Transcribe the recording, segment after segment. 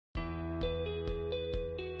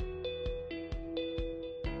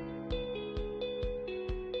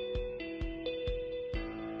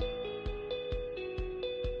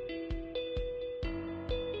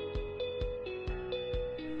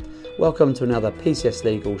Welcome to another PCS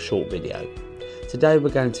Legal short video. Today we're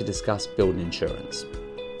going to discuss building insurance.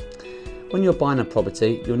 When you're buying a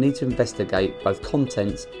property, you'll need to investigate both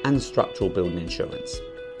contents and structural building insurance.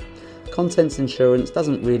 Contents insurance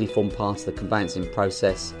doesn't really form part of the conveyancing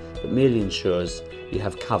process, but merely ensures you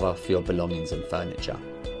have cover for your belongings and furniture.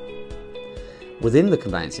 Within the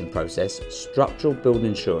conveyancing process, structural building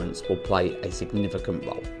insurance will play a significant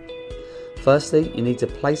role. Firstly, you need to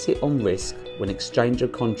place it on risk when exchange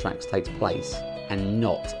of contracts takes place and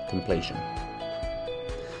not completion.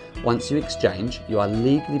 Once you exchange, you are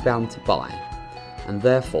legally bound to buy, and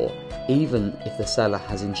therefore, even if the seller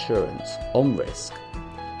has insurance on risk,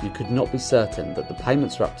 you could not be certain that the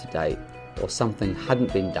payments are up to date or something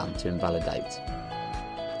hadn't been done to invalidate.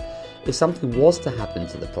 If something was to happen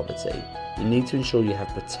to the property, you need to ensure you have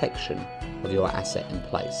protection of your asset in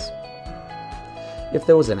place. If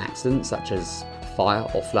there was an accident such as fire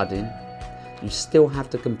or flooding, you still have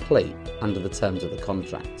to complete under the terms of the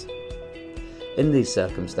contract. In these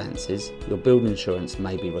circumstances, your building insurance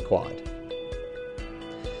may be required.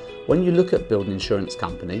 When you look at building insurance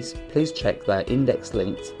companies, please check they are index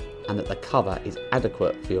linked and that the cover is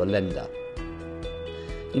adequate for your lender.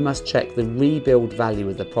 You must check the rebuild value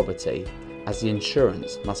of the property, as the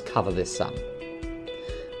insurance must cover this sum.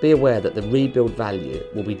 Be aware that the rebuild value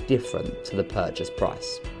will be different to the purchase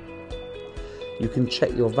price. You can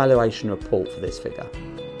check your valuation report for this figure.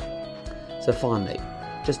 So finally,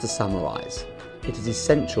 just to summarise, it is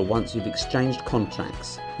essential once you've exchanged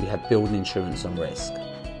contracts, you have building insurance on risk.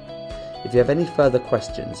 If you have any further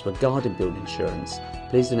questions regarding building insurance,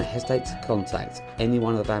 please do not hesitate to contact any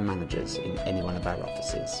one of our managers in any one of our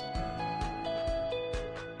offices.